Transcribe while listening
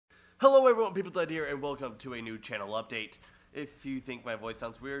Hello everyone, peopledud here, and welcome to a new channel update. If you think my voice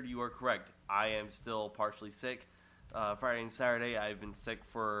sounds weird, you are correct. I am still partially sick. Friday and Saturday, I've been sick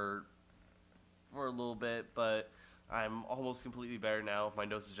for a little bit, but I'm almost completely better now. My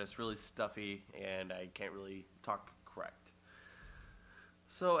nose is just really stuffy, and I can't really talk correct.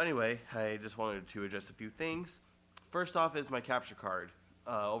 So anyway, I just wanted to adjust a few things. First off is my capture card.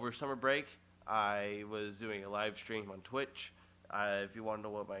 Over summer break, I was doing a live stream on Twitch. If you want to know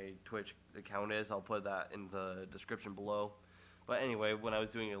what my Twitch account is, I'll put that in the description below. But anyway, when I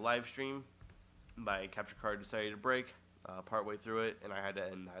was doing a live stream, my capture card decided to break partway through it, and I had to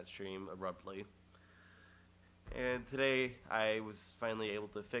end that stream abruptly. And today, I was finally able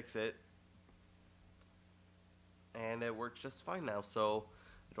to fix it, and it works just fine now, so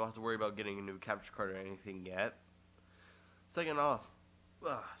I don't have to worry about getting a new capture card or anything yet. Second off,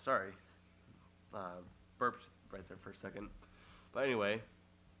 burped right there for a second. But anyway,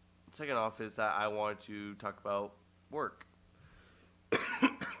 second off is that I wanted to talk about work.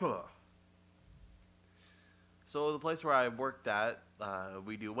 So the place where I worked at,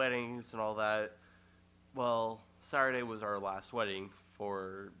 we do weddings and all that. Well, Saturday was our last wedding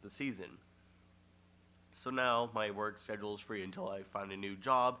for the season. So now my work schedule is free until I find a new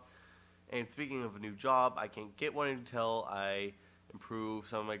job. And speaking of a new job, I can't get one until I improve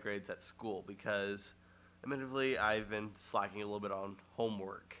some of my grades at school, because admittedly, I've been slacking a little bit on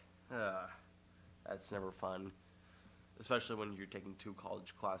homework. That's never fun, especially when you're taking 2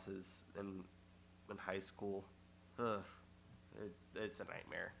 college classes in high school. It's a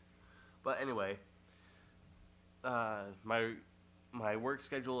nightmare. But anyway, my work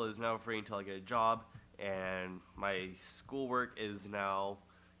schedule is now free until I get a job, and my schoolwork is now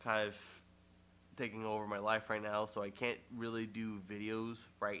kind of taking over my life right now, so I can't really do videos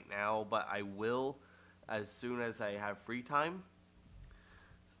right now, but I will as soon as I have free time.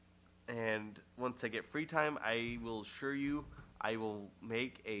 And once I get free time, I will assure you I will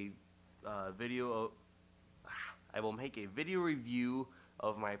make a video review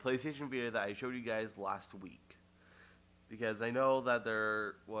of my PlayStation Vita that I showed you guys last week, because I know that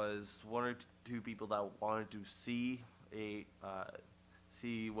there was 1 or 2 people that wanted to see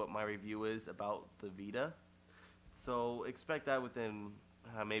what my review is about the Vita. So expect that within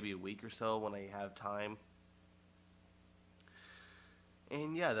maybe a week or so when I have time.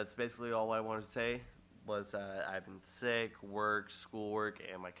 And yeah, that's basically all I wanted to say. Was I've been sick, work, schoolwork,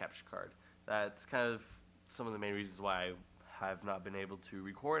 and my capture card. That's kind of some of the main reasons why I have not been able to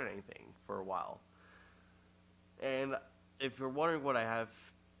record anything for a while. And if you're wondering what I have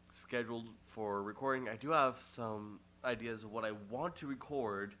scheduled for recording, I do have some ideas of what I want to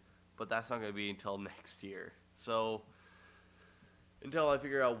record, but that's not going to be until next year. So until I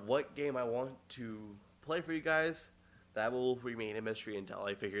figure out what game I want to play for you guys, that will remain a mystery until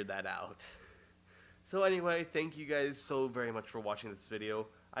I figure that out. So anyway, thank you guys so very much for watching this video.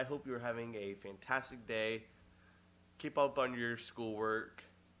 I hope you're having a fantastic day. Keep up on your schoolwork.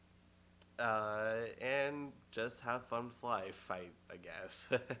 And just have fun with life, I guess.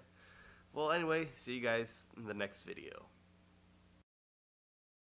 Well, anyway, see you guys in the next video.